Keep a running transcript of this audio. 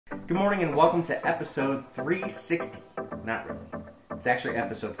Good morning and welcome to episode 360. Not really. It's actually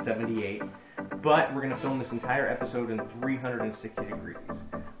episode 78, but we're going to film this entire episode in 360 degrees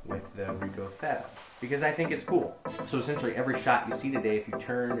with the Ricoh Theta because I think it's cool. So essentially every shot you see today, if you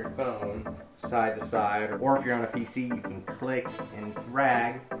turn your phone side to side, or if you're on a PC, you can click and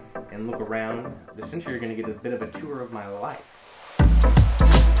drag and look around. Essentially you're going to get a bit of a tour of my life.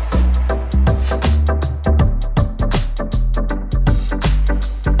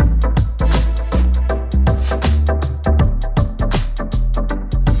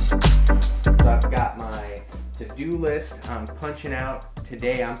 To-do list I'm punching out.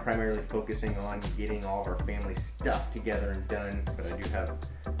 Today I'm primarily focusing on getting all of our family stuff together and done, but I do have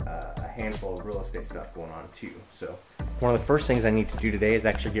a handful of real estate stuff going on too. So one of the first things I need to do today is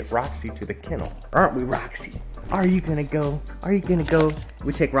actually get Roxy to the kennel. Aren't we, Roxy? Are you gonna go? Are you gonna go?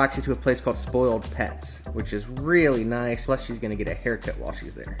 We take Roxy to a place called Spoiled Pets, which is really nice. Plus she's gonna get a haircut while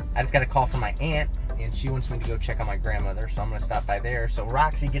she's there. I just got a call from my aunt and she wants me to go check on my grandmother, so I'm gonna stop by there so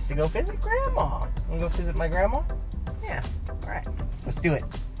Roxy gets to go visit grandma. You wanna go visit my grandma? Yeah, all right, let's do it.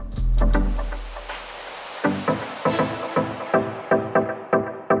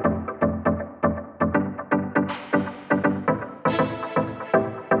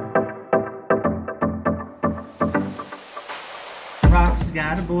 Roxy's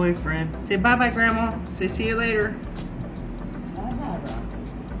got a boyfriend. Say bye-bye, Grandma. Say see you later.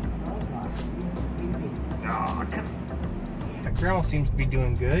 Oh, come on. Grandma seems to be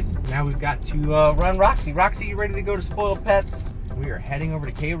doing good. Now we've got to run Roxy. Roxy, you ready to go to Spoiled Pets? We are heading over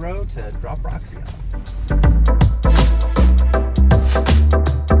to K Road to drop Roxy off.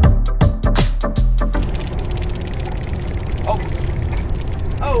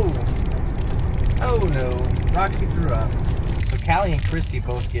 Oh no, Roxy threw up. So Callie and Christy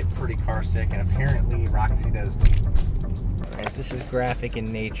both get pretty car sick, and apparently Roxy does too. Alright, this is graphic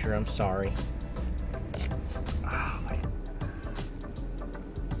in nature, I'm sorry.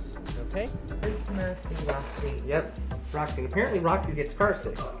 Okay. This must be Roxy. Yep, Roxy. Apparently Roxy gets car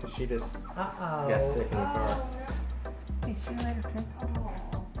sick because she just got sick in the car. Hey, see you later, Kim.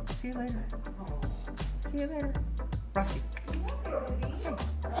 See you later. See you later. Roxy.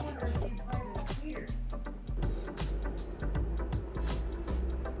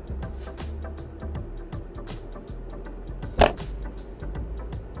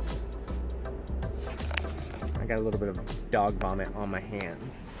 I got a little bit of dog vomit on my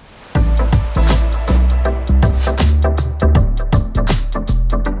hands.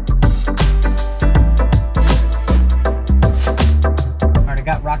 Alright, I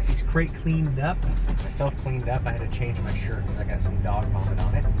got Roxy's crate cleaned up, myself cleaned up. I had to change my shirt because I got some dog vomit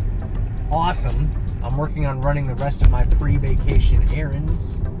on it. Awesome. I'm working on running the rest of my pre-vacation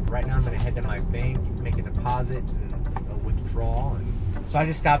errands. Right now I'm going to head to my bank, make a deposit and a withdrawal. So I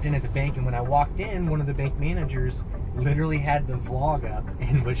just stopped in at the bank, and when I walked in, one of the bank managers literally had the vlog up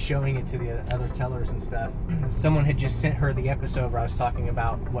and was showing it to the other tellers and stuff. Someone had just sent her the episode where I was talking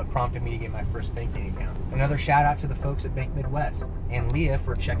about what prompted me to get my first banking account. Another shout out to the folks at Bank Midwest and Leah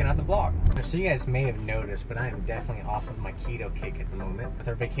for checking out the vlog. So you guys may have noticed, but I am definitely off of my keto kick at the moment. With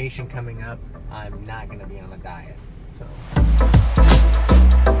our vacation coming up, I'm not going to be on a diet. So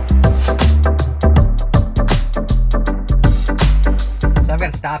I've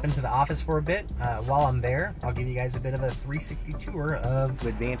got to stop into the office for a bit. While I'm there, I'll give you guys a bit of a 360 tour of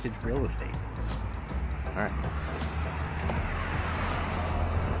Advantage Real Estate. All right.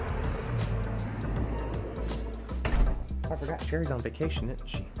 I forgot Sherry's on vacation, isn't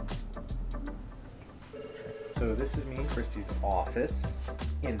she? So this is me and Christy's office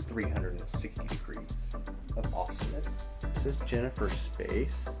in 360 degrees of awesomeness. This is Jennifer's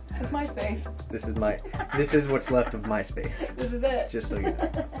space. That's my space. This is what's left of my space. This is it. Just so you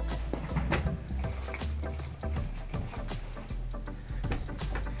know.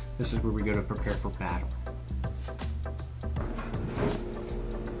 This is where we go to prepare for battle.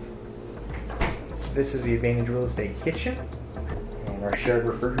 This is the Advantage Real Estate kitchen and our shared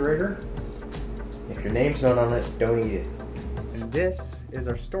refrigerator. If your name's not on it, don't eat it. And this is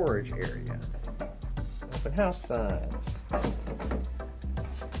our storage area. Open house signs.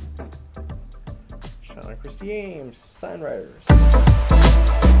 Sean and Christy Ames, sign writers.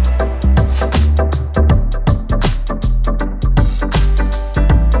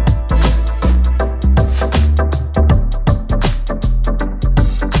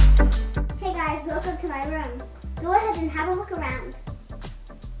 Hey guys, welcome to my room. Go ahead and have a look around.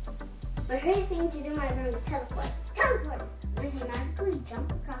 My favorite thing to do in my room is teleport. Teleport! I can magically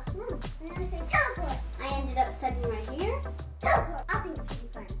jump across the room. And then I say teleport. I ended up sitting right here. Teleport! I think it's pretty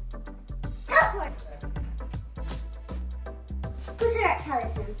fun. Teleport! Who's there at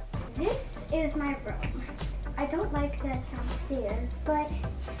Kelly's room? This is my room. I don't like that it's downstairs, but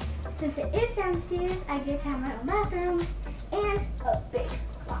since it is downstairs, I get to have my own bathroom and a big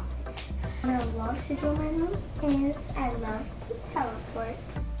closet. What I love to do in my room is I love to teleport.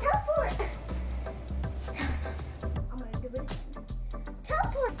 Teleport! That was awesome. I'm gonna do it again.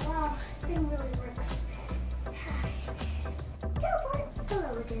 Teleport! Wow, this thing really works. Teleport!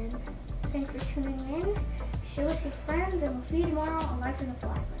 Hello again. Thanks for tuning in. Share with your friends, and we'll see you tomorrow on Life in the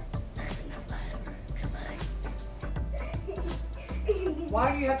Flyover.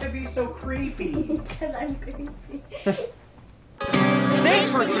 Why do you have to be so creepy? Because I'm creepy. Thanks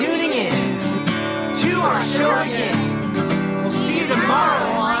for tuning in to our show again. We'll see you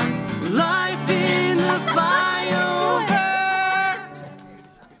tomorrow on Life in the Flyover.